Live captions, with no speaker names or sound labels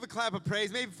clap of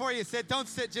praise. Maybe before you sit, don't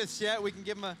sit just yet. We can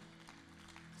give them a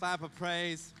clap of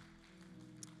praise.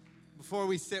 Before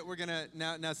we sit, we're gonna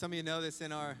now. Some of you know this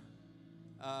in our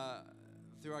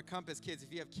through our Compass Kids.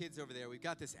 If you have kids over there, we've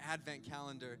got this Advent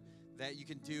calendar that you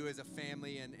can do as a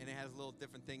family, and it has a little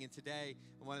different thing. And today,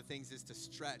 one of the things is to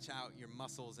stretch out your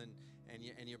muscles and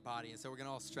your body. And so we're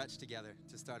gonna all stretch together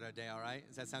to start our day. All right?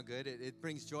 Does that sound good? It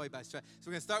brings joy by stretch. So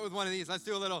we're gonna start with one of these. Let's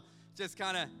do a little. Just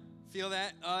kind of feel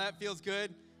that. Oh, that feels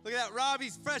good. Look at that.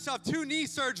 Robbie's fresh off 2 knee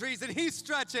surgeries, and he's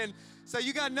stretching. So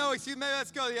you got no excuse. Maybe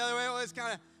let's go the other way. Well, it's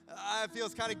kind of. It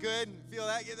feels kind of good. Feel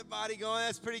that? Get the body going.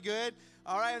 That's pretty good.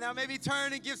 All right, now maybe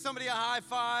turn and give somebody a high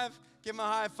five. Give them a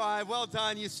high five. Well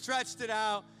done. You stretched it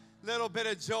out. Little bit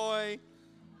of joy.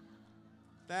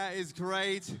 That is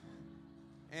great.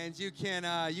 And you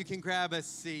can grab a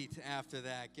seat after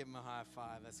that. Give them a high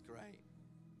five. That's great.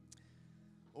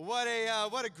 What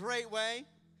a great way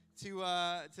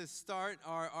to start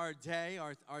our day,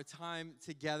 our time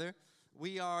together.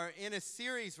 We are in a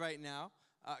series right now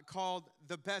called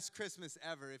The Best Christmas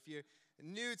Ever. If you're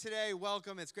new today,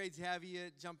 welcome. It's great to have you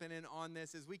jumping in on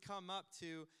this. As we come up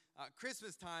to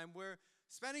Christmas time, we're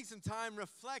spending some time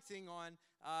reflecting on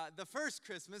the first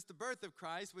Christmas, the birth of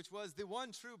Christ, which was the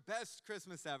one true best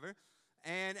Christmas ever.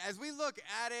 And as we look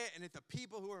at it and at the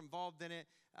people who are involved in it,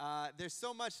 there's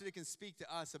so much that it can speak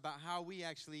to us about how we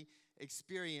actually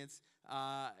experience,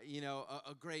 a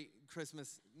great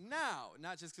Christmas now.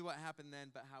 Not just what happened then,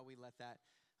 but how we let that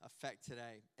affect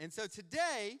today. And so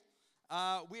today,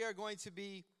 we are going to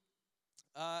be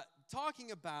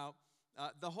talking about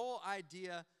the whole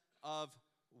idea of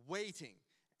waiting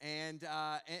and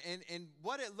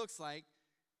what it looks like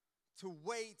to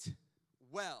wait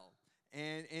well.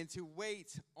 And to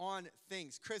wait on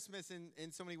things. Christmas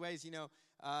in so many ways,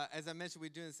 as I mentioned, we're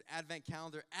doing this Advent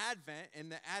calendar. Advent,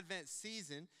 and the Advent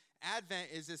season, Advent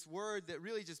is this word that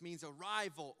really just means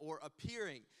arrival or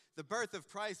appearing. The birth of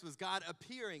Christ was God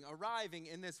appearing, arriving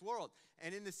in this world.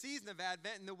 And in the season of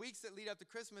Advent, in the weeks that lead up to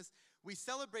Christmas, we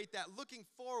celebrate that looking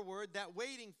forward, that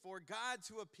waiting for God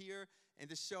to appear and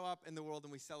to show up in the world,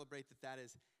 and we celebrate that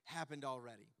has happened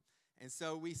already. And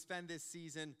so we spend this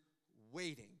season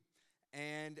waiting.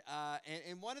 And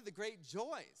one of the great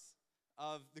joys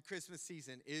of the Christmas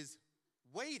season is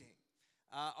waiting.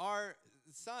 Our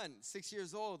son, 6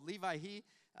 years old, Levi,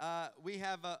 we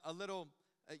have a little,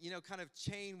 kind of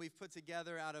chain we've put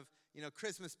together out of,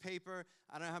 Christmas paper.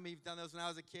 I don't know how many of you've done those when I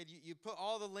was a kid. You put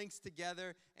all the links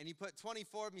together, and you put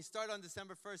 24 of them. You start on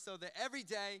December 1st so that every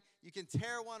day you can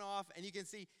tear one off, and you can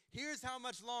see, here's how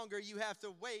much longer you have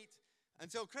to wait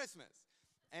until Christmas.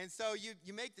 And so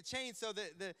you make the chain so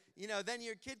that then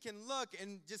your kid can look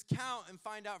and just count and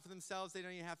find out for themselves. They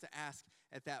don't even have to ask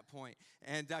at that point.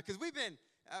 And because we've been,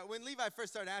 when Levi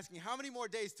first started asking, how many more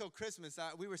days till Christmas,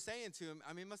 we were saying to him,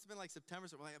 it must have been like September,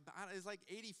 so we're like, it's like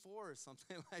 84 or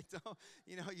something. Like,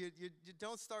 you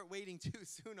don't start waiting too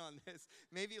soon on this.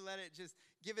 Maybe let it just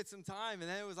give it some time. And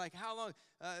then it was like, how long?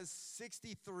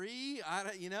 63?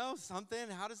 Something.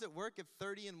 How does it work if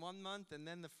 30 in 1 month and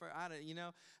then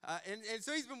and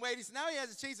so he's been waiting. So now he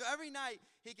has a change. So every night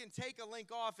he can take a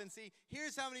link off and see,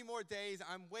 here's how many more days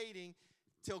I'm waiting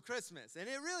till Christmas. And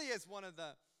it really is one of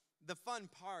the fun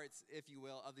parts, if you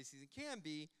will, of the season can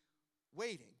be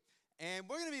waiting. And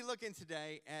we're going to be looking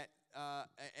today at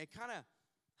kind of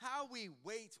how we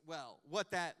wait well,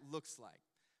 what that looks like.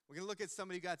 We're going to look at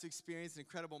somebody who got to experience an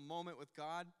incredible moment with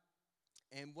God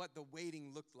and what the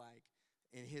waiting looked like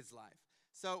in his life.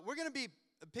 So we're going to be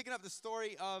picking up the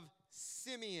story of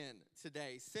Simeon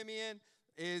today. Simeon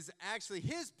is actually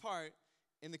his part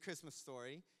in the Christmas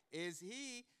story is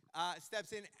he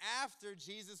steps in after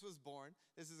Jesus was born.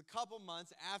 This is a couple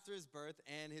months after his birth,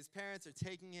 and his parents are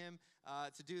taking him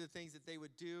to do the things that they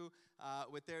would do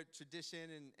with their tradition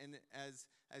and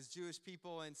as Jewish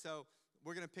people. And so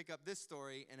we're going to pick up this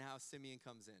story and how Simeon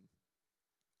comes in.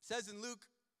 It says in Luke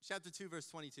chapter 2, verse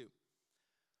 22,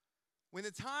 when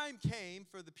the time came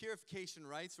for the purification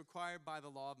rites required by the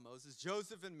law of Moses,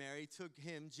 Joseph and Mary took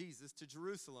him, Jesus, to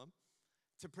Jerusalem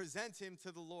to present him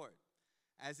to the Lord.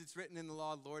 As it's written in the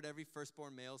law of the Lord, every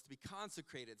firstborn male is to be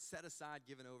consecrated, set aside,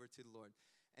 given over to the Lord.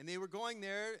 And they were going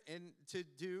there and to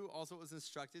do also what was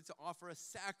instructed, to offer a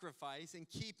sacrifice in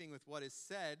keeping with what is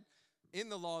said in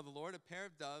the law of the Lord, a pair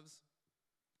of doves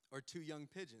or 2 young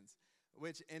pigeons,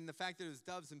 and the fact that it was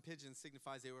doves and pigeons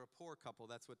signifies they were a poor couple.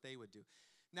 That's what they would do.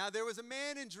 Now, there was a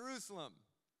man in Jerusalem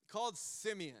called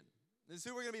Simeon. This is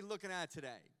who we're going to be looking at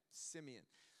today, Simeon.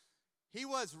 He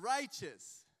was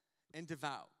righteous and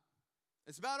devout.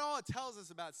 It's about all it tells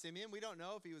us about Simeon. We don't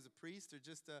know if he was a priest or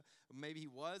just maybe he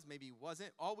was, maybe he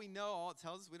wasn't. All it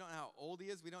tells us, we don't know how old he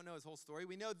is. We don't know his whole story.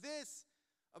 We know this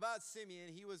about Simeon.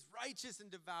 He was righteous and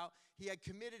devout. He had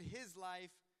committed his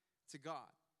life to God.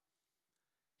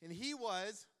 And he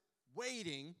was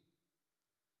waiting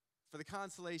for the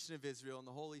consolation of Israel, and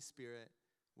the Holy Spirit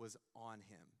was on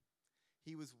him.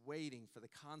 He was waiting for the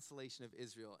consolation of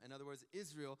Israel. In other words,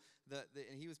 Israel,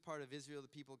 and he was part of Israel, the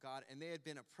people of God, and they had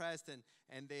been oppressed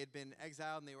and they had been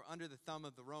exiled, and they were under the thumb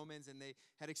of the Romans, and they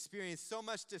had experienced so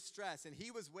much distress. And he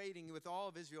was waiting with all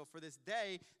of Israel for this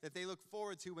day that they looked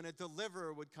forward to when a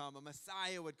deliverer would come, a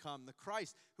Messiah would come, the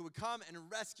Christ who would come and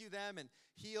rescue them and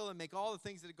heal and make all the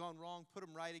things that had gone wrong, put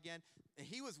them right again. And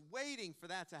he was waiting for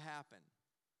that to happen.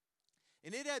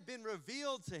 And it had been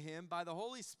revealed to him by the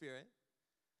Holy Spirit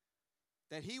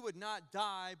that he would not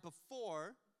die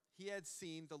before he had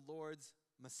seen the Lord's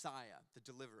Messiah, the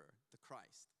deliverer, the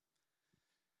Christ.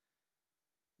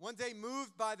 One day,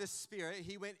 moved by the Spirit,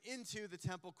 he went into the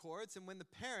temple courts, and when the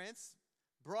parents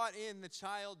brought in the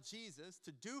child Jesus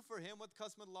to do for him what the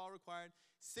custom of the law required,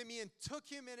 Simeon took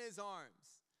him in his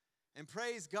arms and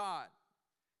praised God,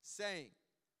 saying,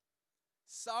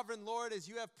 "Sovereign Lord, as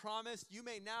you have promised, you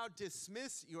may now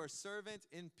dismiss your servant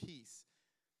in peace.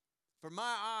 For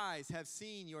my eyes have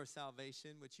seen your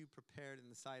salvation, which you prepared in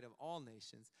the sight of all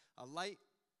nations, a light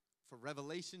for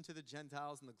revelation to the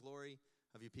Gentiles and the glory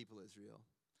of your people Israel."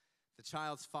 The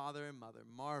child's father and mother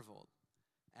marveled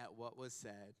at what was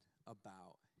said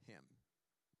about him.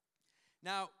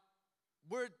 Now,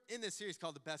 we're in this series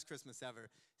called The Best Christmas Ever.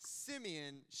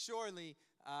 Simeon, surely,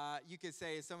 you could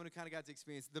say, is someone who kind of got to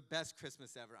experience the best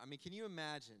Christmas ever. I mean, can you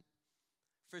imagine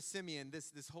for Simeon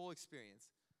this whole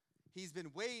experience? He's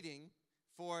been waiting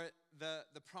for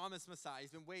the promised Messiah.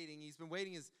 He's been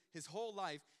waiting his whole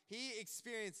life. He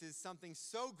experiences something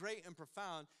so great and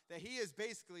profound that he is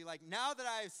basically like, now that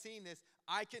I have seen this,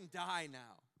 I can die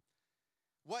now.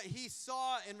 What he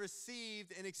saw and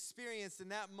received and experienced in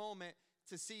that moment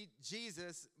to see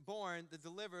Jesus born, the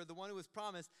deliverer, the one who was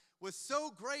promised, was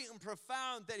so great and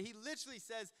profound that he literally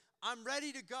says, I'm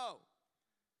ready to go.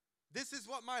 This is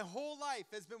what my whole life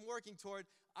has been working toward.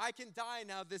 I can die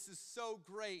now. This is so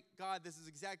great. God, this is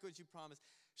exactly what you promised.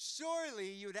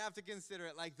 Surely you would have to consider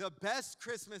it like the best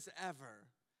Christmas ever,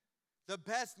 the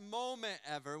best moment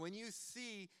ever when you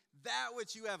see that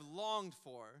which you have longed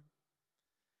for.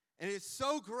 And it's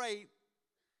so great,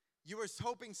 you were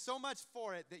hoping so much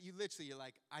for it that you're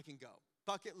like, I can go.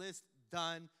 Bucket list,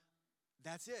 done.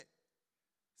 That's it.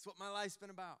 That's what my life's been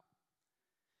about.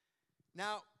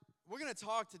 Now, we're going to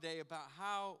talk today about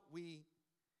how we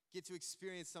get to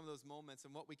experience some of those moments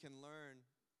and what we can learn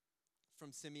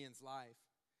from Simeon's life.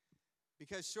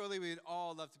 Because surely we'd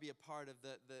all love to be a part of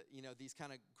these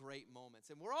kind of great moments.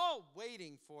 And we're all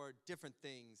waiting for different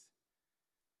things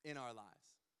in our lives.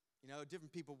 You know,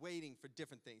 different people waiting for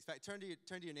different things. In fact, turn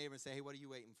to your neighbor and say, hey, what are you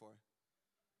waiting for?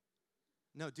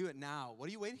 No, do it now. What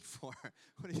are you waiting for?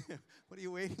 What are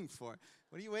you waiting for?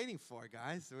 What are you waiting for,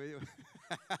 guys? We're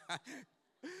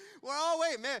all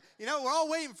waiting, man. You know, we're all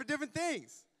waiting for different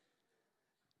things.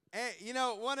 And, you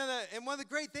know, one of the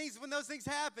great things when those things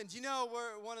happen,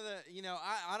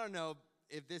 I don't know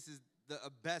if this is the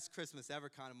best Christmas ever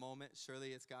kind of moment.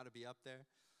 Surely it's got to be up there.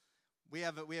 We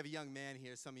have a young man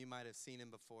here. Some of you might have seen him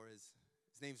before. His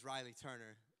name's Riley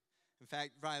Turner. In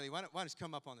fact, Riley, why don't you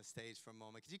come up on the stage for a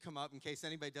moment? Could you come up in case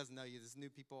anybody doesn't know you? There's new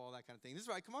people, all that kind of thing. This is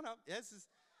Riley. Come on up. Yeah, this is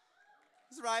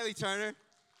Riley Turner.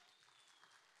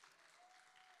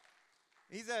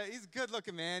 He's a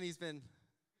good-looking man. He's been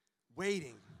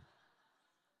waiting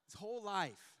his whole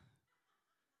life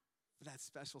for that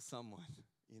special someone,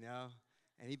 you know?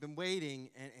 And he'd been waiting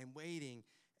and waiting,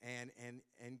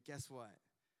 and guess what?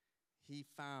 He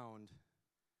found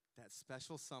that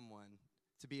special someone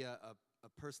to be a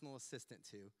personal assistant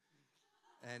to.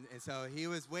 And so he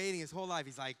was waiting his whole life.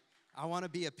 He's like, I want to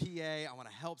be a PA. I want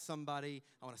to help somebody.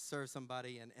 I want to serve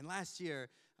somebody. And last year,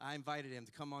 I invited him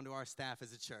to come onto our staff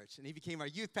as a church. And he became our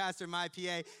youth pastor, my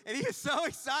PA. And he was so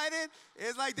excited.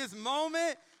 It's like this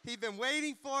moment he'd been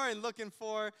waiting for and looking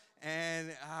for.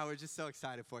 And we're just so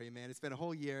excited for you, man. It's been a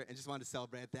whole year and just wanted to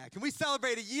celebrate that. Can we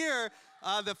celebrate a year,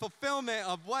 the fulfillment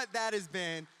of what that has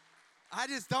been? I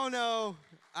just don't know.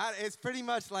 It's pretty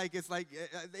much like,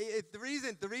 the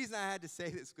reason I had to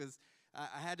say this was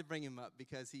I had to bring him up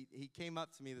because he came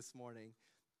up to me this morning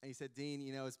and he said, Dean,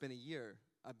 you know, it's been a year.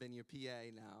 I've been your PA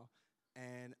now,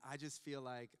 and I just feel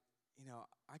like, you know,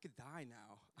 I could die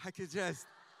now. I could just,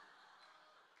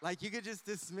 like, you could just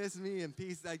dismiss me in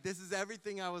peace. Like, this is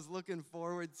everything I was looking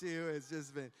forward to. It's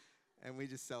just been, and we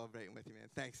just celebrating with you, man.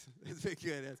 Thanks. It's been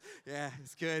good.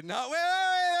 It's good. No,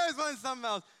 wait, there was something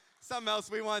else. Something else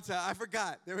we want to, I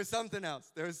forgot. There was something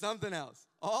else.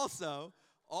 Also,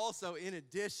 also, in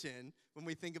addition, when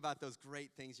we think about those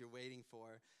great things you're waiting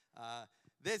for,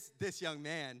 this young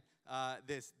man,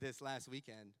 this last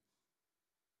weekend,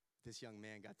 this young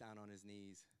man got down on his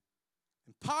knees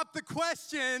and popped the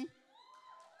question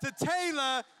to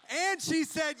Taylor, and she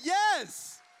said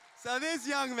yes. So this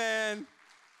young man,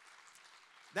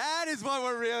 that is what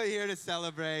we're really here to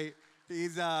celebrate.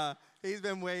 He's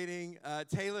been waiting.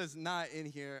 Taylor's not in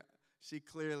here. She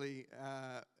clearly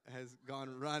has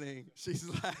gone running. She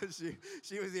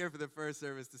was here for the first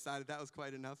service, decided that was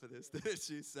quite enough of this, didn't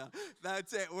she? So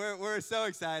that's it. We're so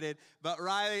excited. But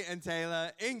Riley and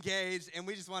Taylor engaged, and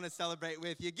we just want to celebrate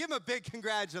with you. Give them a big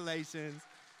congratulations.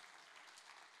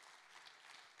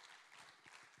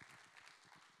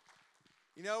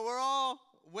 You know, we're all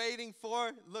looking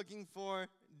for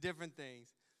different things.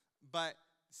 But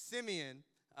Simeon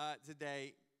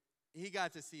today, he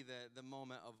got to see the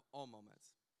moment of all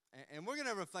moments. And we're going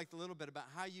to reflect a little bit about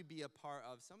how you be a part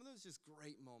of some of those just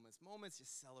great moments. Moments you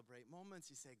celebrate. Moments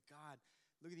you say, God,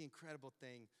 look at the incredible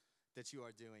thing that you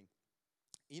are doing.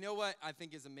 You know what I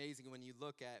think is amazing when you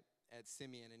look at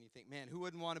Simeon and you think, man, who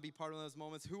wouldn't want to be part of those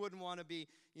moments? Who wouldn't want to be,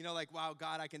 like, wow,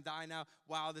 God, I can die now.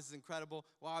 Wow, this is incredible.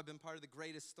 Wow, I've been part of the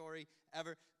greatest story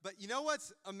ever. But you know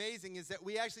what's amazing is that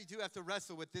we actually do have to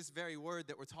wrestle with this very word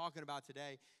that we're talking about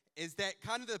today, is that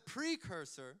kind of the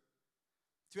precursor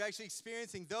to actually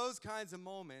experiencing those kinds of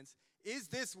moments is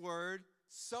this word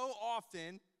so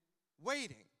often,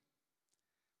 waiting.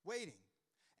 Waiting.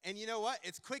 And you know what?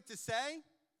 It's quick to say.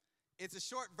 It's a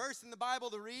short verse in the Bible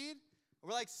to read.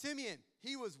 We're like Simeon.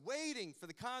 He was waiting for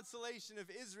the consolation of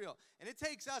Israel. And it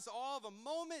takes us all of a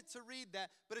moment to read that,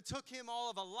 but it took him all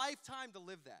of a lifetime to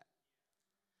live that.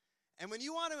 And when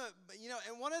you want to,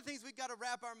 and one of the things we've got to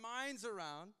wrap our minds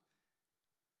around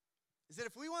is that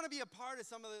if we want to be a part of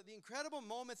some of the incredible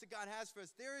moments that God has for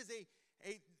us, there is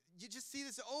you just see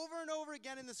this over and over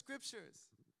again in the scriptures,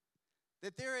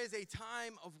 that there is a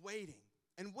time of waiting.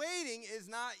 And waiting is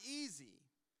not easy.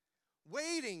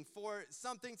 Waiting for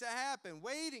something to happen,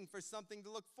 waiting for something to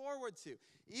look forward to.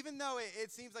 Even though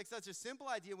it seems like such a simple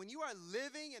idea, when you are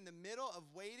living in the middle of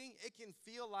waiting, it can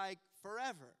feel like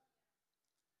forever.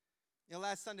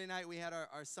 Last Sunday night we had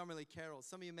our Summerly carols.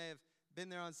 Some of you may have been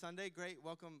there on Sunday. Great,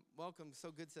 welcome.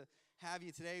 So good to have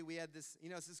you today. We had this,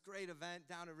 it's this great event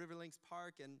down at Riverlinks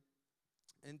Park,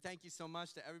 and thank you so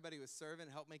much to everybody who was serving,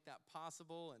 helped make that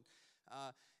possible. And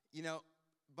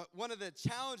but one of the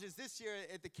challenges this year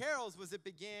at the carols was it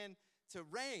began to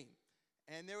rain.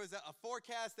 And there was a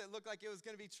forecast that looked like it was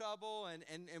going to be trouble. And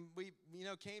we,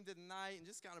 came to the night and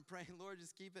just kind of praying, Lord,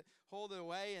 just hold it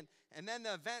away. And then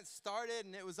the event started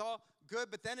and it was all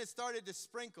good. But then it started to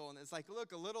sprinkle. And it's like,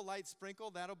 look, a little light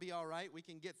sprinkle, that'll be all right. We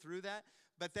can get through that.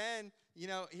 But then,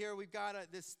 here we've got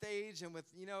this stage and with,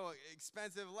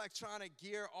 expensive electronic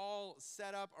gear all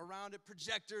set up around it.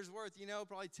 Projectors worth,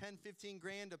 probably 10, 15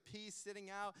 grand a piece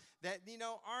sitting out that,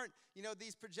 aren't,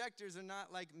 these projectors are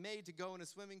not like made to go in a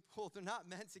swimming pool. They're not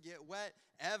meant to get wet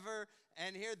ever.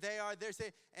 And here they are, they're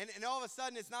saying, and all of a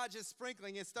sudden it's not just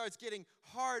sprinkling, it starts getting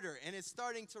harder and it's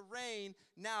starting to rain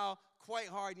now quite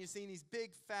hard. And you're seeing these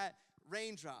big fat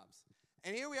raindrops.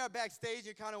 And here we are backstage,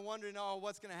 you're kind of wondering,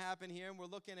 what's going to happen here? And we're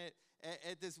looking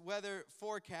at this weather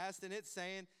forecast, and it's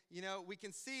saying, we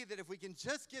can see that if we can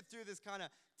just get through this kind of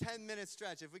 10-minute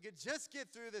stretch, if we could just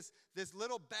get through this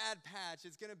little bad patch,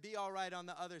 it's going to be all right on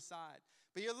the other side.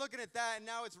 But you're looking at that, and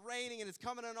now it's raining, and it's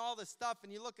coming on all this stuff,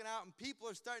 and you're looking out, and people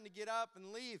are starting to get up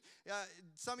and leave.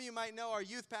 Some of you might know our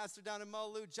youth pastor down in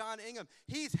Molu, John Ingham.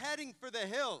 He's heading for the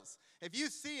hills. If you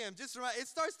see him, it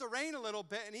starts to rain a little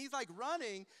bit, and he's like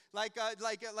running like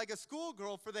a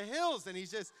schoolgirl for the hills, and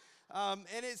he's just,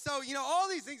 so all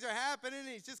these things are happening, and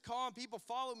he's just calling people,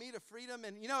 follow me to freedom,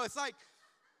 and it's like,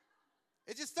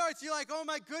 it just starts, you're like, oh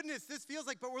my goodness, this feels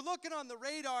like, but we're looking on the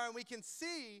radar, and we can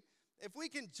see, if we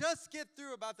can just get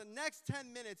through about the next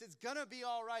 10 minutes, it's going to be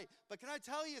all right. But can I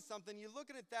tell you something? You're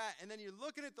looking at that, and then you're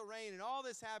looking at the rain and all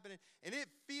this happening, and it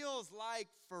feels like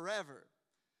forever.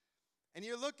 And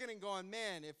you're looking and going,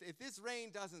 man, if this rain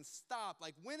doesn't stop,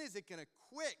 like when is it going to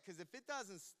quit? Because if it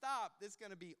doesn't stop, it's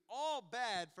going to be all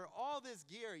bad for all this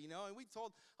gear, And we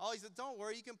told Ollie, said, don't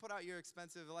worry, you can put out your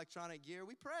expensive electronic gear.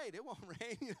 We prayed. It won't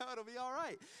rain. It'll be all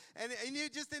right. And you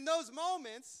just in those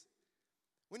moments,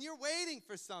 when you're waiting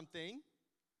for something,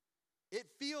 it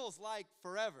feels like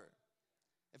forever.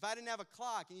 If I didn't have a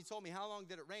clock and you told me how long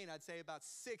did it rain, I'd say about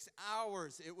 6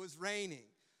 hours it was raining.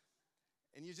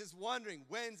 And you're just wondering,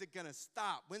 when's it going to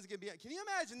stop? When's it going to be? Can you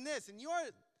imagine this? And you're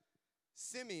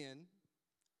Simeon,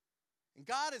 and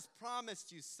God has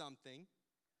promised you something,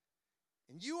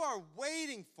 and you are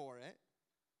waiting for it.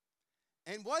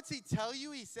 And what's he tell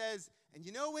you? He says, And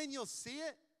you know when you'll see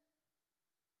it?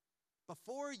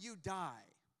 Before you die.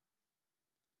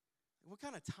 What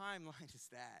kind of timeline is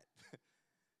that?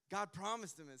 God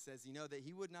promised him, it says, that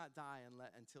he would not die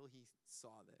until he saw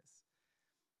this.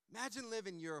 Imagine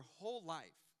living your whole life.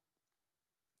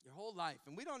 Your whole life.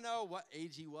 And we don't know what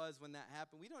age he was when that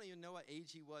happened. We don't even know what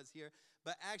age he was here.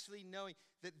 But actually knowing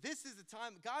that this is the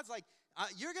time, God's like,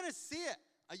 you're going to see it.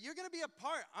 You're going to be a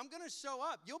part. I'm going to show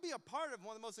up. You'll be a part of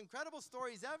one of the most incredible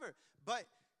stories ever. But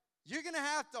you're going to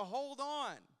have to hold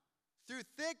on. Through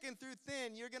thick and through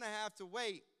thin, you're going to have to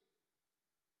wait.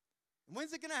 And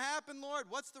when's it going to happen, Lord?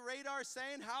 What's the radar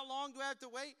saying? How long do I have to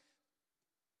wait?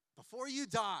 Before you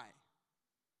die,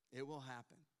 it will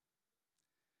happen.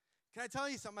 Can I tell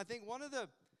you something? I think one of the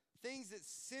things that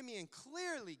Simeon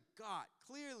clearly got,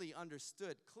 clearly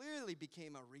understood, clearly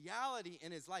became a reality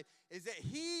in his life is that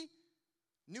he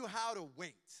knew how to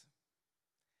wait.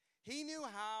 He knew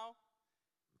how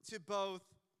to both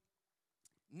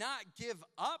not give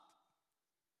up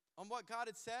on what God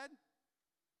had said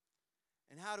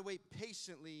and how to wait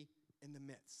patiently in the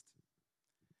midst.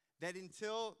 That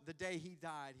until the day he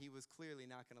died, he was clearly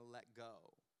not going to let go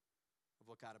of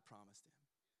what God had promised him.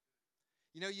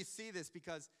 You see this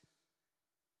because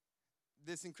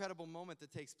this incredible moment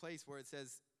that takes place where it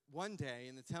says, one day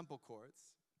in the temple courts,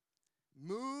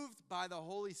 moved by the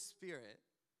Holy Spirit,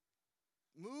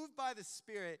 moved by the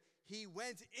Spirit, he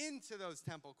went into those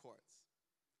temple courts.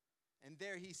 And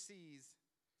there he sees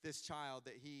this child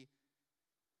that he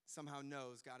somehow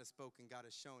knows God has spoken, God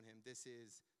has shown him, this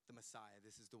is the Messiah.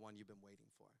 This is the one you've been waiting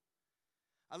for.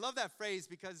 I love that phrase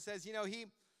because it says, he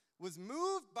was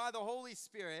moved by the Holy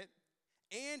Spirit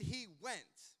and he went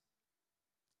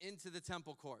into the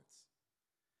temple courts.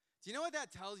 Do you know what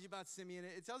that tells you about Simeon?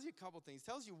 It tells you a couple things. It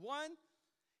tells you, one,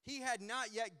 he had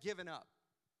not yet given up.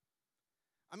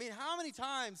 I mean, how many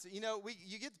times, you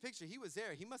get the picture. He was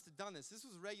there. He must have done this. This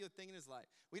was a regular thing in his life.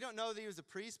 We don't know that he was a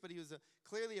priest, but he was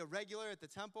clearly a regular at the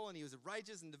temple, and he was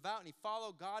righteous and devout, and he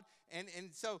followed God. And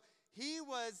so he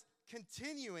was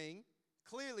continuing,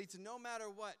 clearly, to no matter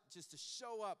what, just to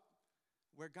show up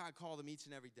where God called him each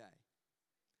and every day.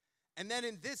 And then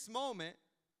in this moment,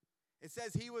 it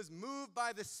says he was moved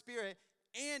by the Spirit,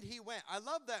 and he went. I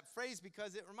love that phrase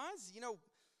because it reminds,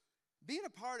 being a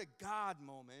part of God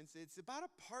moments, it's about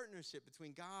a partnership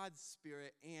between God's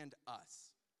Spirit and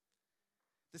us.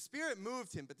 The Spirit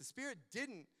moved him, but the Spirit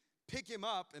didn't pick him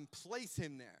up and place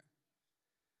him there.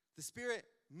 The Spirit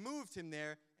moved him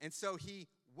there, and so he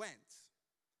went.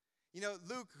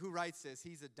 Luke, who writes this,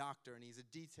 he's a doctor, and he's a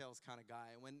details kind of guy.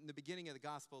 And when in the beginning of the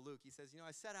Gospel of Luke, he says,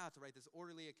 I set out to write this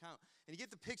orderly account. And you get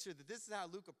the picture that this is how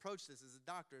Luke approached this as a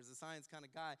doctor, as a science kind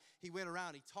of guy. He went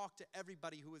around, he talked to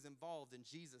everybody who was involved in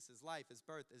Jesus, his life, his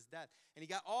birth, his death. And he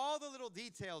got all the little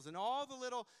details and all the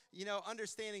little,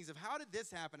 understandings of how did this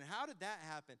happen and how did that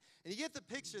happen. And you get the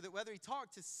picture that whether he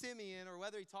talked to Simeon or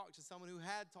whether he talked to someone who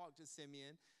had talked to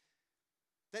Simeon,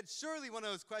 that surely one of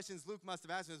those questions Luke must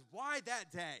have asked him is, why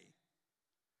that day?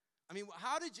 I mean,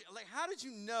 how did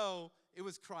you know it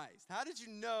was Christ? How did you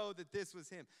know that this was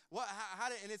him?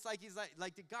 And it's like, he's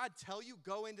like, did God tell you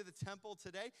go into the temple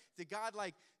today? Did God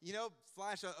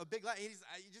flash a big light?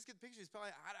 You just get the picture. He's probably,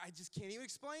 I just can't even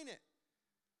explain it.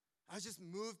 I was just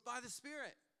moved by the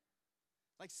Spirit.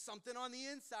 Like something on the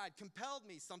inside compelled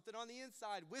me. Something on the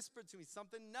inside whispered to me.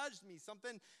 Something nudged me.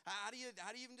 Something, how do you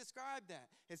even describe that?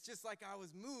 It's just like I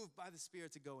was moved by the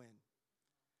Spirit to go in.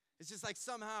 It's just like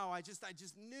somehow I just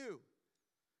knew.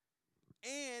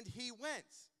 And he went.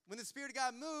 When the Spirit of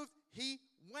God moved, he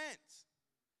went.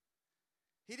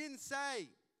 He didn't say,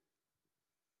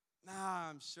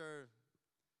 I'm sure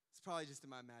it's probably just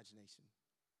in my imagination.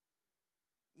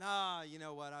 You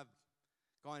know what? I've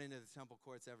gone into the temple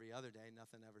courts every other day.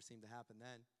 Nothing ever seemed to happen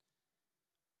then.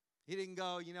 He didn't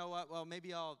go, you know what? Well,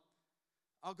 maybe I'll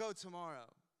go tomorrow.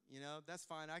 That's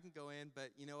fine. I can go in, but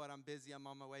you know what? I'm busy. I'm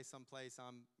on my way someplace.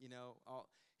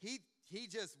 He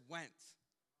just went.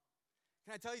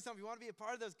 Can I tell you something? If you want to be a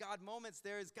part of those God moments,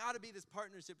 there has got to be this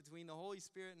partnership between the Holy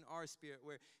Spirit and our spirit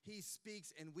where he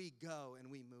speaks and we go and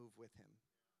we move with him.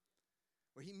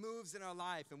 Where he moves in our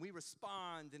life and we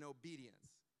respond in obedience.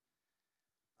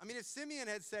 I mean, if Simeon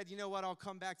had said, you know what, I'll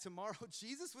come back tomorrow,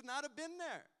 Jesus would not have been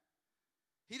there.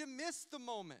 He'd have missed the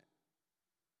moment.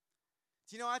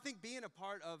 I think being a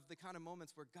part of the kind of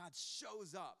moments where God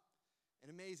shows up in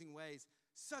amazing ways,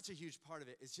 such a huge part of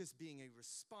it is just being a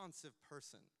responsive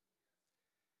person.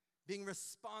 Being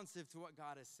responsive to what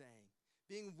God is saying.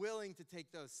 Being willing to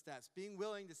take those steps. Being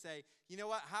willing to say, you know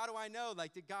what, how do I know?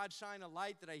 Like, did God shine a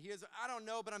light that I hear? I don't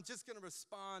know, but I'm just going to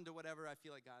respond to whatever I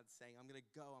feel like God's saying. I'm going to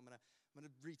go. I'm going to I'm going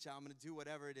to reach out. I'm going to do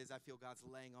whatever it is I feel God's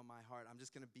laying on my heart. I'm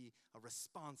just going to be a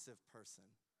responsive person.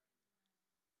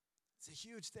 It's a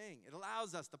huge thing. It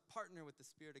allows us to partner with the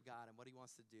Spirit of God and what he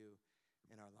wants to do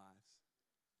in our lives.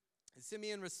 And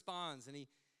Simeon responds, and he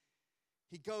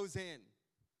goes in.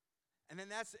 And then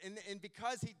and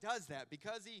because he does that,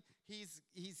 because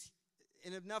he's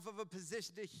in enough of a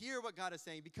position to hear what God is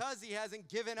saying, because he hasn't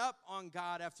given up on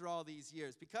God after all these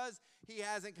years, because he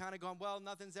hasn't kind of gone, well,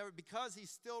 nothing's ever, because he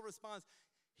still responds,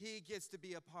 he gets to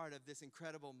be a part of this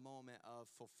incredible moment of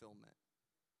fulfillment.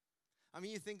 I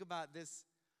mean, you think about this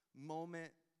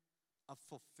moment of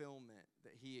fulfillment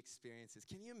that he experiences.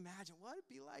 Can you imagine what it'd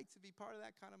be like to be part of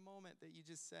that kind of moment that you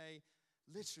just say,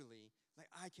 literally, like,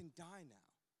 I can die now.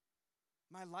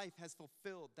 My life has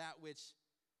fulfilled that which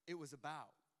it was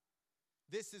about.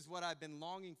 This is what I've been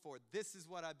longing for. This is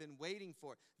what I've been waiting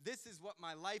for. This is what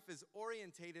my life is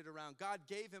orientated around. God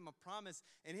gave him a promise,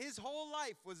 and his whole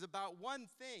life was about one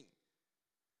thing,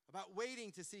 about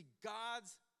waiting to see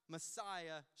God's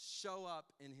Messiah show up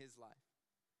in his life.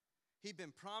 He'd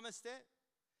been promised it,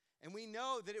 and we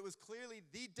know that it was clearly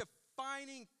the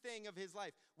defining thing of his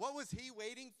life. What was he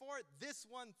waiting for? This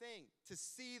one thing, to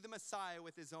see the Messiah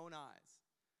with his own eyes.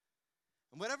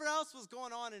 And whatever else was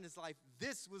going on in his life,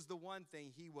 this was the one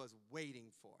thing he was waiting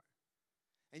for.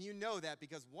 And you know that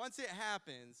because once it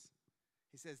happens,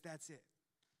 he says, that's it.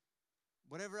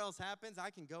 Whatever else happens,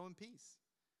 I can go in peace.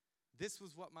 This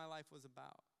was what my life was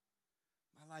about.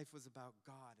 My life was about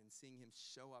God and seeing him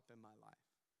show up in my life.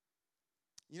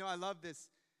 You know, I love this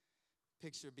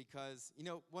picture because, you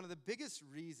know, one of the biggest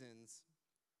reasons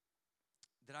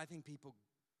that I think people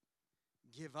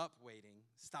give up waiting,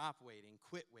 stop waiting,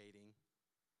 quit waiting,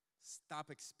 stop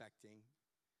expecting,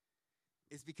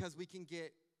 is because we can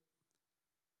get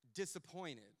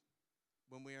disappointed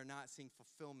when we are not seeing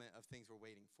fulfillment of things we're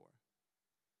waiting for.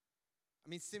 I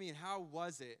mean, Simeon, how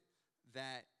was it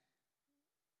that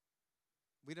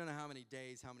we don't know how many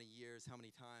days, how many years, how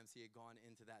many times he had gone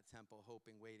into that temple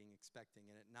hoping, waiting, expecting,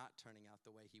 and it not turning out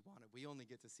the way he wanted. We only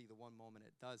get to see the one moment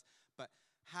it does. But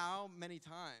how many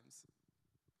times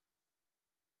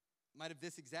might have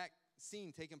this exact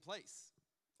scene taken place,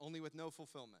 only with no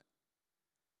fulfillment?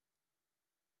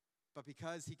 But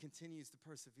because he continues to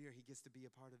persevere, he gets to be a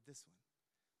part of this one.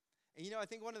 And you know, I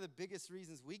think one of the biggest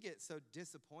reasons we get so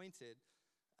disappointed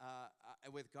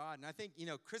with God, and I think, you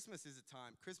know, Christmas is a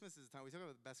time, we talk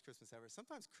about the best Christmas ever.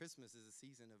 Sometimes Christmas is a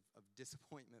season of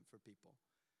disappointment for people.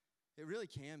 It really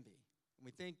can be. And we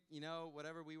think, you know,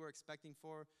 whatever we were expecting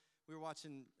for, we were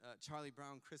watching Charlie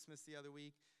Brown Christmas the other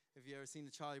week. Have you ever seen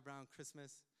the Charlie Brown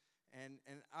Christmas? And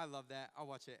I love that. I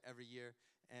watch it every year.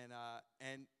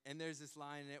 And there's this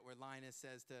line in it where Linus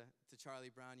says to Charlie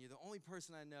Brown, you're the only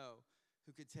person I know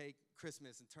who could take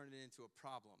Christmas and turn it into a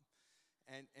problem.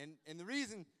 And the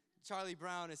reason Charlie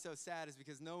Brown is so sad is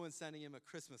because no one's sending him a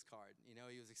Christmas card. You know,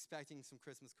 he was expecting some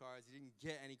Christmas cards. He didn't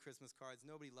get any Christmas cards.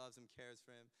 Nobody loves him, cares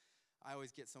for him. I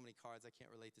always get so many cards. I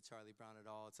can't relate to Charlie Brown at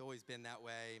all. It's always been that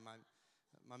way.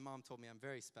 My mom told me I'm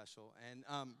very special.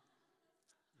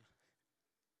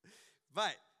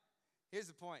 But here's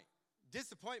the point.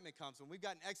 Disappointment comes when we've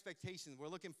got an expectation. We're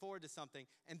looking forward to something,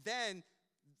 and then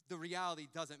the reality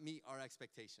doesn't meet our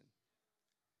expectation.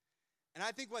 And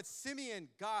I think what Simeon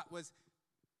got was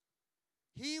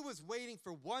he was waiting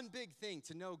for one big thing,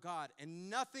 to know God, and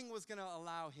nothing was going to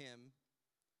allow him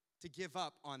to give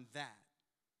up on that.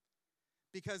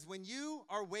 Because when you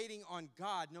are waiting on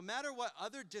God, no matter what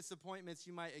other disappointments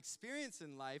you might experience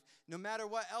in life, no matter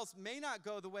what else may not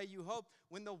go the way you hope,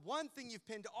 when the one thing you've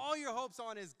pinned all your hopes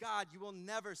on is God, you will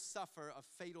never suffer a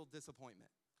fatal disappointment.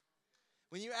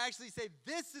 When you actually say,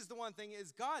 this is the one thing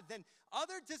is God, then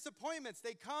other disappointments,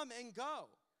 they come and go.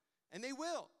 And they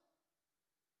will.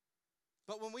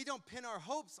 But when we don't pin our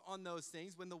hopes on those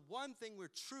things, when the one thing we're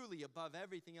truly above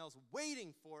everything else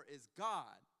waiting for is God,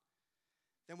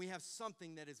 then we have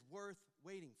something that is worth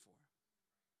waiting for.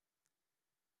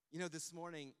 You know, this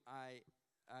morning,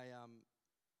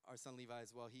 our son Levi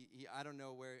as well, he I don't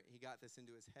know where he got this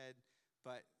into his head,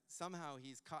 but somehow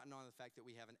he's caught on the fact that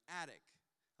we have an attic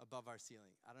above our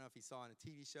ceiling. I don't know if he saw on a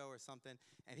TV show or something,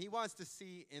 and he wants to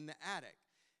see in the attic.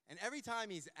 And every time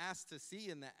he's asked to see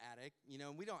in the attic, you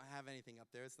know, we don't have anything up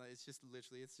there. It's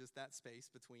just that space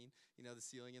between, you know, the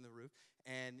ceiling and the roof,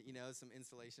 and, you know, some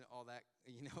insulation, all that,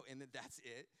 you know, and that's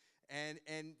it.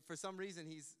 And for some reason,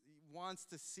 he wants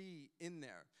to see in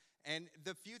there. And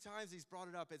the few times he's brought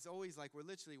it up, it's always like we're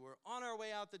on our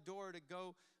way out the door to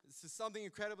go to something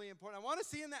incredibly important. I want to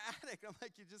see in the attic. I'm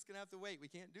like, you're just going to have to wait. We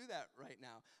can't do that right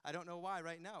now. I don't know why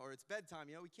right now. Or it's bedtime.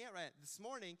 You know, we can't right now. This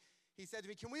morning, he said to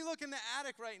me, can we look in the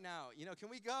attic right now? Can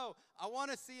we go? I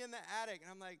want to see in the attic.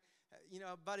 And I'm like,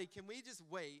 buddy, can we just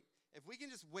wait? If we can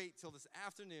just wait till this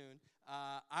afternoon,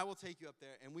 I will take you up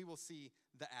there and we will see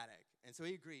the attic. And so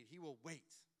he agreed. He will wait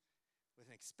with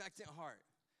an expectant heart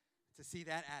to see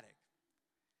that attic.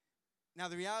 Now,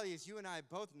 the reality is you and I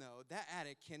both know that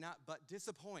attic cannot but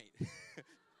disappoint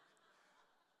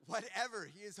whatever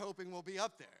he is hoping will be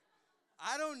up there.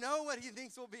 I don't know what he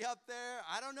thinks will be up there.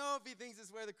 I don't know if he thinks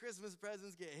it's where the Christmas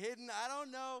presents get hidden. I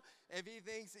don't know if he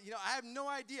thinks, I have no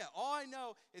idea. All I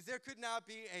know is there could not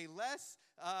be a less,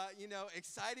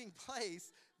 exciting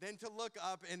place than to look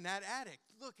up in that attic.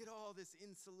 Look at all this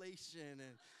insulation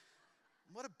and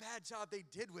what a bad job they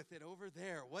did with it over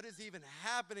there. What is even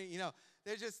happening?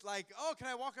 They're just like, oh, can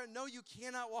I walk around? No, you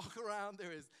cannot walk around.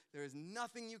 There is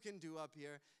nothing you can do up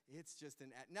here. It's just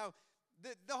an attic. Now,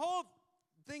 the whole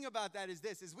thing about that is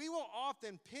this, is we will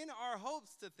often pin our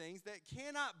hopes to things that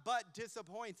cannot but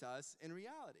disappoint us in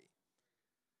reality.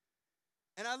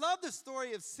 And I love the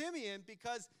story of Simeon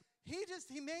because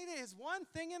he made it his one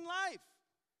thing in life,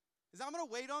 is I'm going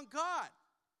to wait on God.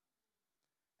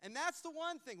 And that's the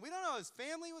one thing. We don't know what his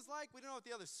family was like. We don't know what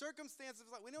the other circumstances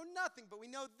was like. We know nothing, but we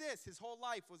know this. His whole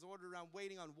life was ordered around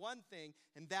waiting on one thing,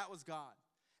 and that was God.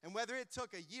 And whether it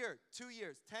took a year, 2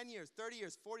 years, 10 years, 30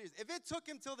 years, 40 years, if it took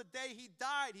him till the day he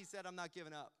died, he said, I'm not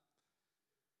giving up.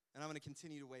 And I'm going to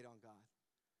continue to wait on God.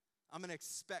 I'm going to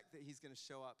expect that he's going to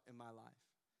show up in my life.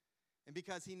 And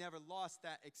because he never lost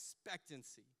that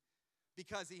expectancy,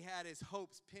 because he had his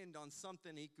hopes pinned on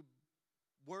something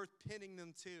worth pinning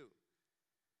them to,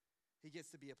 he gets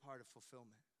to be a part of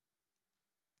fulfillment.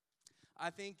 I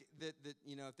think that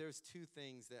if there's two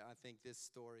things that I think this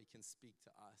story can speak to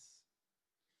us,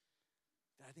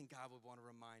 that I think God would want to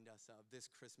remind us of this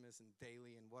Christmas and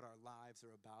daily and what our lives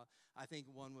are about. I think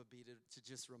one would be to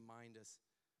just remind us,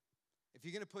 if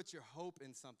you're going to put your hope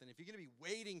in something, if you're going to be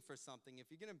waiting for something,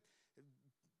 if you're going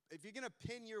to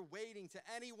pin your waiting to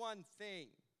any one thing,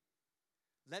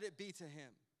 let it be to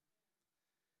him.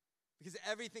 Because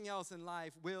everything else in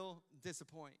life will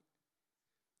disappoint.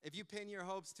 If you pin your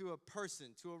hopes to a person,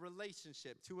 to a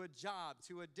relationship, to a job,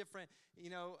 to a different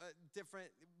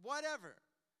whatever,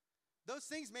 those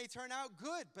things may turn out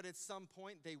good, but at some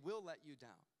point they will let you down.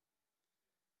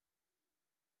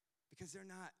 Because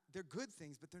they're good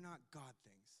things, but they're not God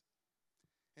things.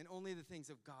 And only the things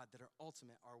of God that are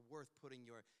ultimate are worth putting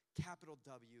your capital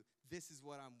W, this is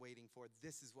what I'm waiting for,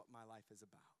 this is what my life is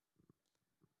about.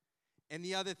 And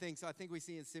the other thing, so I think we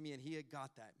see in Simeon, he had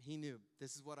got that. He knew,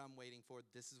 this is what I'm waiting for,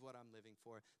 this is what I'm living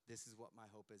for, this is what my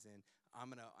hope is in. I'm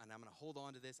gonna hold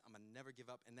on to this, I'm gonna never give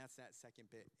up. And that's that second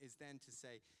bit, is then to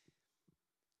say,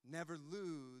 never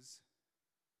lose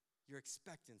your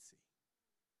expectancy.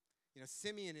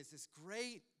 Simeon is this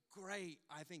great,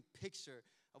 I think, picture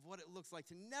of what it looks like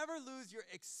to never lose your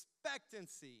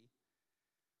expectancy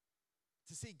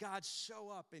to see God show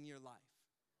up in your life.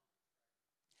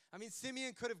 I mean,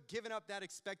 Simeon could have given up that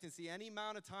expectancy any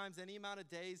amount of times, any amount of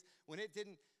days when it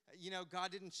didn't,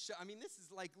 God didn't show. I mean, this is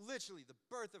like literally the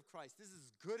birth of Christ. This is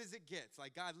as good as it gets.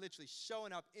 Like God literally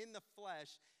showing up in the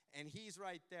flesh, and he's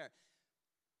right there.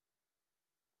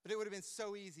 But it would have been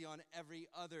so easy on every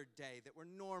other day that were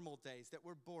normal days, that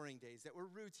were boring days, that were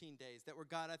routine days, that were,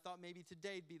 God, I thought maybe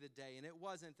today'd be the day, and it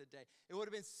wasn't the day. It would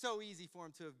have been so easy for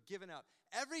him to have given up.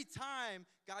 Every time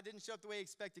God didn't show up the way he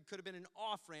expected could have been an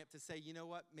off-ramp to say, you know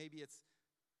what, maybe it's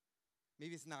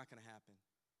not going to happen.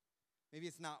 Maybe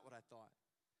it's not what I thought.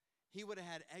 He would have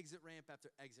had exit ramp after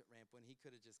exit ramp when he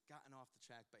could have just gotten off the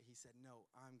track, but he said, no,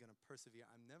 I'm going to persevere.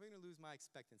 I'm never going to lose my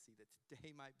expectancy that today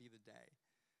might be the day.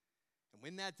 And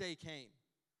when that day came,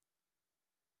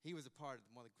 he was a part of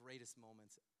one of the greatest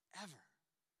moments ever.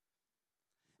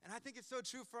 And I think it's so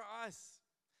true for us.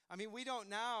 I mean, we don't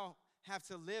now have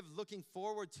to live looking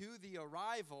forward to the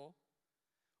arrival.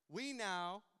 We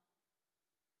now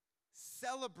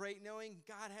celebrate knowing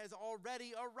God has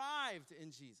already arrived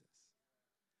in Jesus.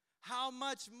 How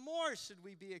much more should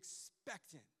we be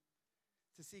expectant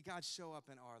to see God show up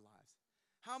in our lives?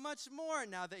 How much more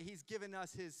now that he's given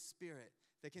us his Spirit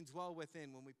that can dwell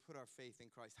within when we put our faith in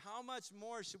Christ? How much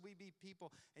more should we be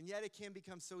people? And yet it can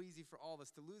become so easy for all of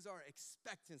us to lose our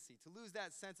expectancy, to lose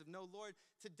that sense of, no, Lord,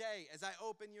 today as I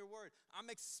open your word,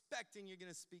 I'm expecting you're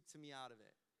going to speak to me out of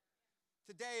it.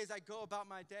 Today as I go about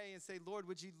my day and say, Lord,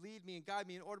 would you lead me and guide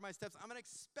me and order my steps, I'm going to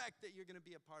expect that you're going to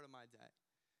be a part of my day.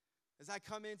 As I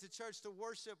come into church to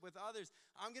worship with others,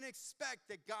 I'm going to expect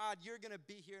that, God, you're going to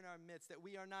be here in our midst, that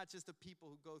we are not just a people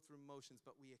who go through motions,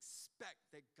 but we expect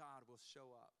that God will show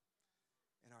up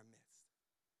in our midst.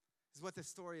 This is what the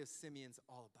story of Simeon's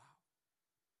all about.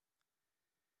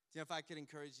 If I could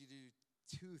encourage you to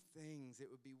two things, it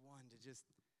would be one, to just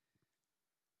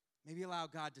maybe allow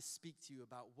God to speak to you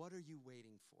about what are you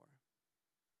waiting for?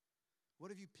 What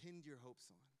have you pinned your hopes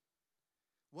on?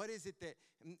 What is it that,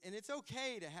 and it's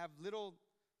okay to have little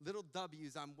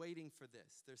W's, I'm waiting for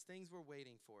this. There's things we're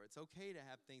waiting for. It's okay to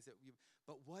have things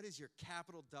but what is your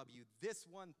capital W? This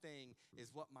one thing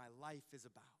is what my life is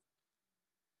about.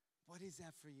 What is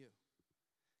that for you?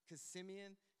 Because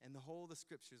Simeon and the whole of the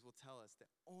scriptures will tell us that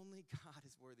only God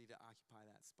is worthy to occupy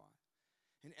that spot.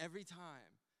 And every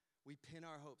time we pin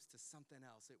our hopes to something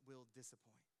else, it will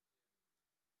disappoint.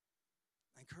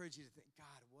 I encourage you to think,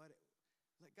 God,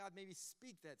 let God maybe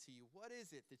speak that to you. What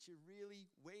is it that you're really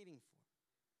waiting for?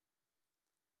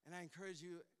 And I encourage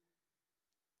you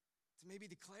to maybe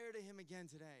declare to him again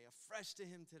today, afresh to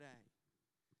him today.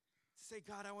 To say,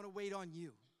 God, I want to wait on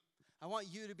you. I want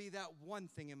you to be that one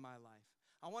thing in my life.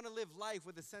 I want to live life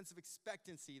with a sense of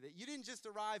expectancy that you didn't just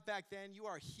arrive back then, you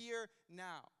are here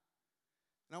now.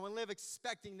 And I want to live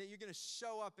expecting that you're going to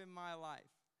show up in my life.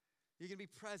 You're going to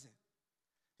be present.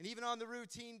 And even on the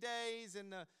routine days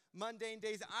and the mundane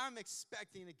days, I'm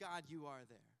expecting that, God, you are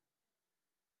there.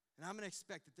 And I'm going to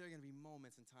expect that there are going to be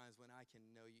moments and times when I can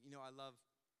know you. You know, and I'll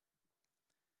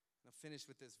finish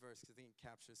with this verse because I think it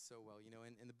captures so well. You know,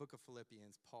 in the book of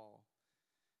Philippians, Paul,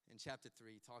 in chapter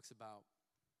 3, talks about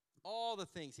all the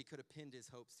things he could have pinned his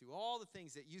hopes to, all the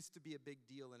things that used to be a big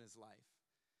deal in his life.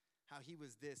 How he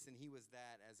was this and he was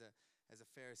that as a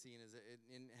Pharisee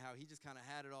and how he just kind of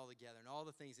had it all together. And all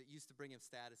the things that used to bring him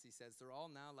status, he says, they're all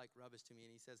now like rubbish to me.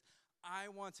 And he says, I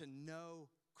want to know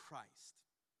Christ.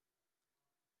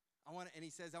 And he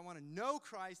says, I want to know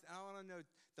Christ, and I want to know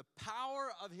the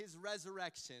power of his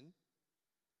resurrection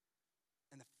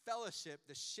and the fellowship,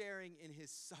 the sharing in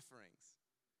his sufferings.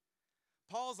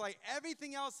 Paul's like,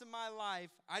 everything else in my life,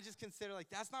 I just consider like,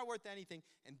 that's not worth anything.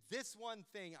 And this one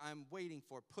thing I'm waiting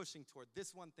for, pushing toward,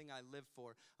 this one thing I live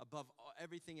for above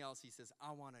everything else, he says,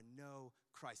 I want to know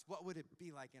Christ. What would it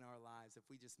be like in our lives if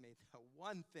we just made that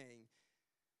one thing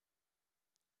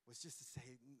was just to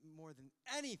say more than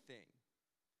anything,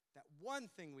 that one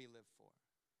thing we live for,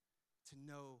 to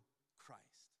know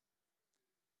Christ,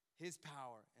 his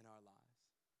power in our lives.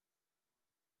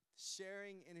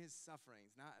 Sharing in his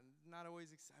sufferings, not always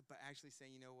excited, but actually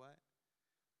saying, you know what?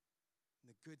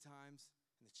 In the good times,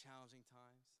 in the challenging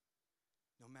times,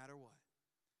 no matter what,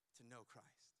 to know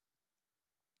Christ.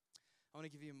 I want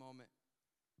to give you a moment.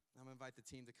 I'm going to invite the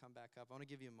team to come back up. I want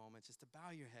to give you a moment just to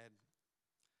bow your head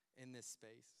in this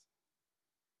space.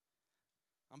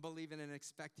 I'm believing and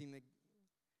expecting that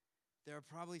there are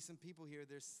probably some people here,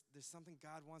 there's something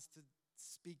God wants to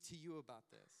speak to you about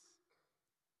this.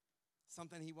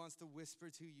 Something he wants to whisper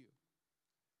to you.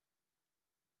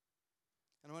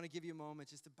 And I want to give you a moment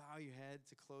just to bow your head,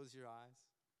 to close your eyes.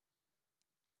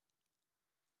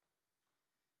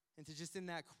 And to just in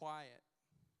that quiet,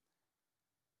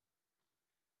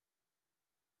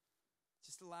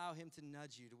 just allow him to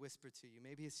nudge you, to whisper to you.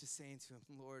 Maybe it's just saying to him,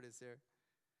 Lord,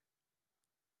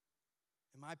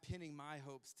 am I pinning my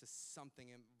hopes to something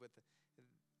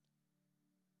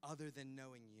other than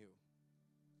knowing you?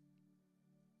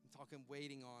 I'm talking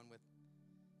waiting on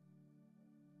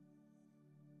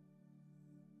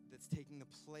that's taking the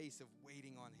place of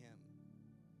waiting on him.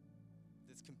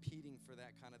 That's competing for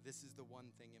that kind of, this is the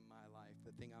one thing in my life,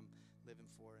 the thing I'm living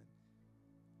for. And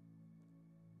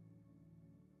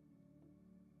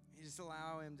you just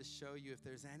allow him to show you if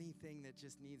there's anything that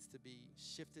just needs to be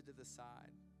shifted to the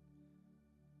side.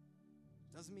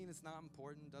 Doesn't mean it's not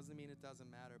important, doesn't mean it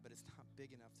doesn't matter, but it's not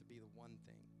big enough to be the one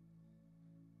thing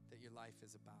that your life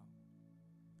is about.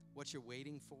 What you're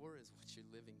waiting for is what you're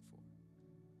living for.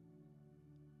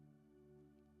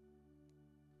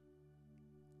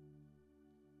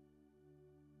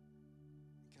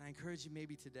 Can I encourage you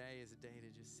maybe today is a day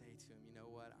to just say to him, you know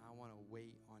what, I want to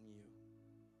wait on you.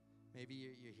 Maybe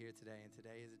you're here today, and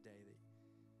today is a day that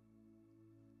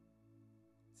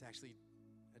it's actually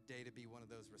a day to be one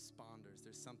of those responders.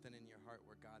 There's something in your heart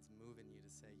where God's moving you to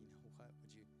say, you know what,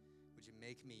 would you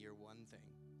make me your one thing?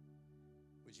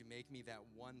 Would you make me that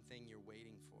one thing you're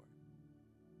waiting for?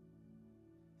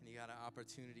 And you got an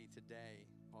opportunity today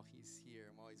while he's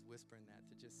here and while he's whispering that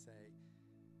to just say,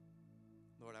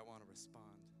 Lord, I want to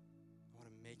respond. I want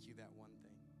to make you that one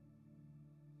thing.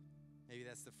 Maybe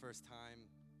that's the first time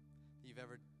that you've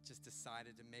ever just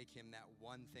decided to make him that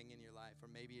one thing in your life. Or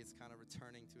maybe it's kind of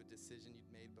returning to a decision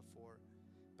you'd made before.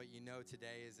 But you know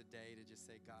today is a day to just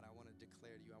say, God, I want to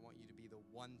declare to you, I want you to be the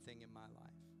one thing in my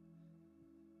life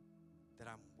that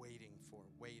I'm waiting for,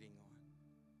 waiting on,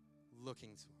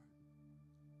 looking toward.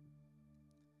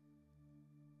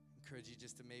 encourage you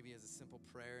just to maybe as a simple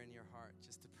prayer in your heart,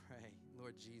 just to pray,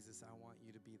 Lord Jesus, I want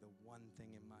you to be the one thing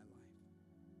in my life,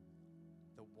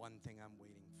 the one thing I'm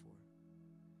waiting for,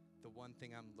 the one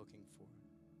thing I'm looking for.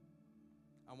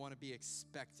 I want to be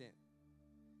expectant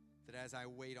that as I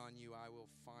wait on you, I will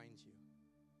find you.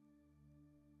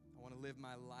 I want to live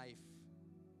my life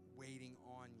waiting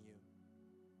on you,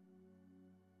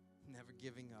 never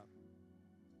giving up,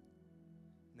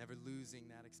 never losing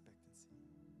that expectancy.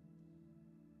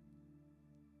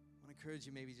 I want to encourage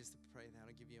you maybe just to pray that.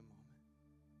 I'll give you a moment.